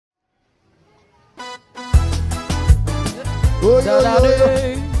Oh, yo, yo, yo.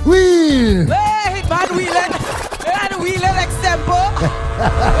 Wheel. Wait, man, wheel and Extempo.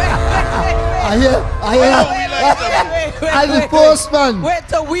 I hear. And the postman. Wait,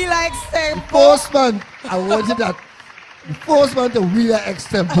 to wheel and Extempo. The postman. I wanted that. The postman to wheel and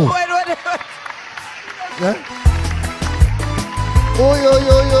Extempo. Wait. Yeah? Oh, yo,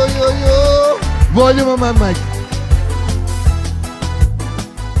 yo, yo, yo, yo. Volume on my mic.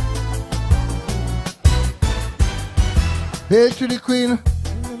 Hail to the Queen,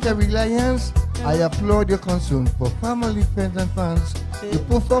 Terri Lyons. I applaud your concern for family, friends, and fans. You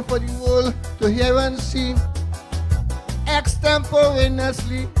perform for the world to hear and see.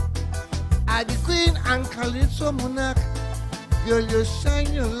 Extemporaneously, are the Queen and Calypso monarch. Girl, you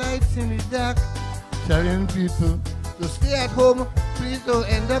shine your lights in the dark, telling people to stay at home. Please don't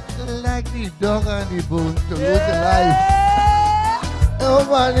end up like the dog and the bone to lose your life.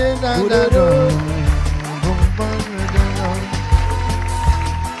 Nobody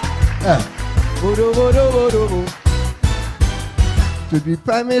to the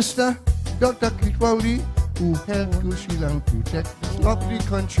Prime Minister, Dr. Kitwali, who helped to shield and protect this lovely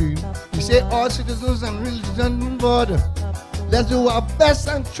country. He said all citizens and religions on board. Let's do our best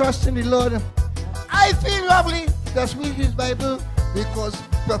and trust in the Lord. I feel lovely, just read his Bible, because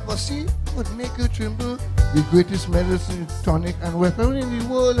prophecy would make you tremble. The greatest medicine, tonic, and weapon in the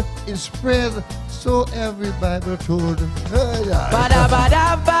world is prayer. So every Bible told.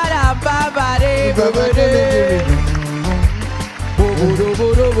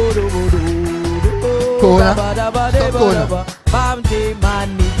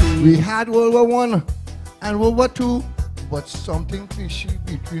 We had World War I and World War II, but something fishy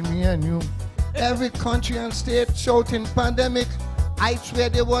between me and you. Every country and state shouting pandemic. I swear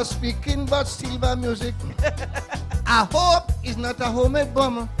they were speaking but silver music. I hope it's not a homemade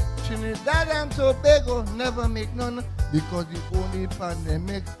bomb. Trinidad and Tobago never make none, because the only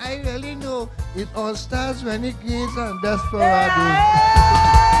pandemic I really know, it all starts when it gets and desperados.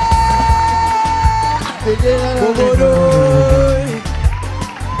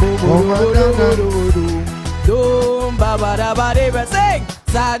 Sing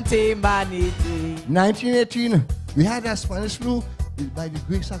Santi Maniti. 1918, we had a Spanish flu. By the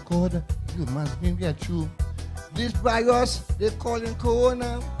grace of God, you must be there true. This virus they call it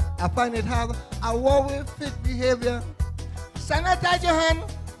Corona. I find it have a war with fit behavior. Sanitize your hand,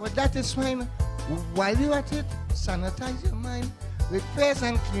 but that is fine. While you at it, sanitize your mind with prayers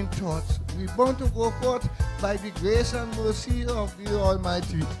and clean thoughts. We bound to go forth by the grace and mercy of the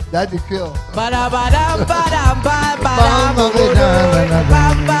Almighty. That's the cure.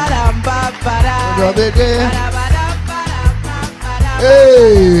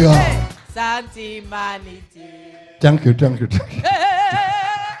 Hey! Santi Maniti. Thank you.